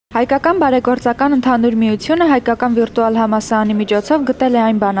Հայկական բարեգործական ընդհանուր միությունը հայկական վիրտուալ համալսարանի միջոցով գտել է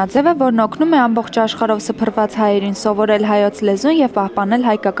այն բանաձևը, որն օգնում է ամբողջ աշխարհով սփռված հայերին սովորել հայոց լեզուն եւ պահպանել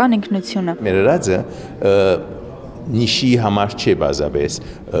հայկական ինքնությունը։ Մեր ռադը նիշի համար չէ բազաբես,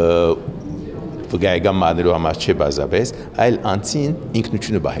 վգայական մաներու համար չէ բազաբես, այլ անցին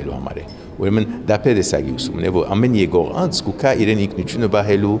ինքնությունը բահելու համար է։ Ուրեմն դա պետեսագի ուսումն է, որ ամեն եկող անց կուքա իրեն ինքնությունը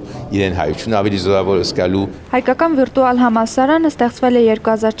բահելու, իրեն հայությունը ավելի զորավոր զգալու։ Հայկական վիրտուալ համալսարանը ստեղծվել է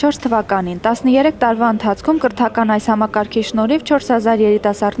 2004 թվականին։ 13 տարվա ընթացքում կրթական այս համակարգի շնորհիվ 4000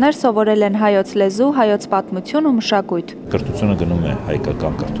 երիտասարդներ սովորել են հայոց լեզու, հայոց պատմություն ու մշակույթ։ Կրթությունը գնում է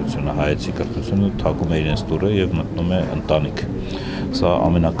հայկական կրթությունը, հայեցի կրթությունը թակում է իրենց դուռը եւ մտնում է ընտանիք։ Սա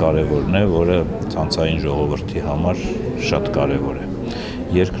ամենակարևորն է, որը ցանցային ժողովրդի համար շատ կարևոր է։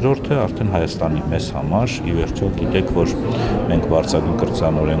 Երկրորդը արդեն Հայաստանի մեզ համար, ի վերջո գիտեք, որ մենք վարչական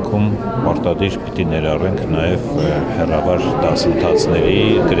կրթության օրենքում պարտադիր պիտի ներառենք նաև հեռավար դասընթացների,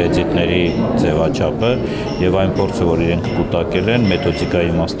 կրեդիտների ձևաչափը եւ այն փորձը, որ իրենք կուտակել են,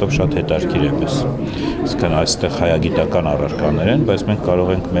 մեթոդիկայի իմաստով շատ հետաքրքիր է մեզ։ Իսկական այստեղ հայագիտական առարկաներ են, բայց մենք կարող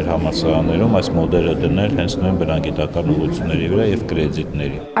ենք մեր համալսարաններում այս մոդելը դնել հենց նույն բնագիտական ուղղությունների վրա եւ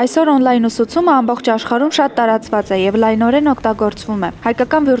կրեդիտների։ Այսօր օնլայն ուսուցումը ամբողջ աշխարհում շատ տարածված է եւ լայնորեն օգտագործվում է։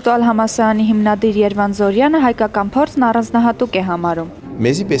 Հայկական վիրտուալ համալսարանի հիմնադիր Երվան Զորյանը հայկական փորձն առանձնահատուկ է համարում։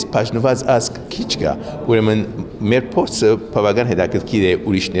 Մեզի պես բաժնված ազգ քիչ կա, ուրեմն մեր փորձը բավական հետաքրքիր է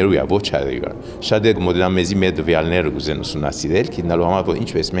ուրիշներու է, ոչ հայերու։ Շատ մոդելան մեզի մեր դվյալները ուզեն ուսումնասիրել, գտնալու համար որ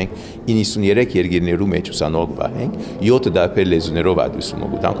ինչպես մենք 93 երկրներու մեջ ուսանող բահենք, 7 դարբեր լեզուներով ադուսում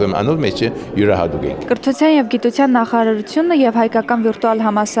ու դրանք անոր մեջը յուրահատուկ ենք։ Կրթության եւ գիտության նախարարությունը եւ հայկական վիրտուալ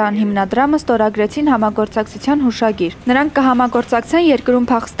համալսարան հիմնադրամը ստորագրեցին համագործակցության հուշագիր։ Նրանք կհամագործակցեն երկրում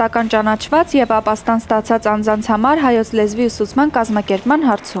փախստական ճանաչված եւ ապաստան ստացած անձանց համար հայոց լեզվի ուսուցման կազմակերպման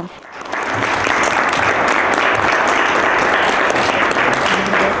հարցում։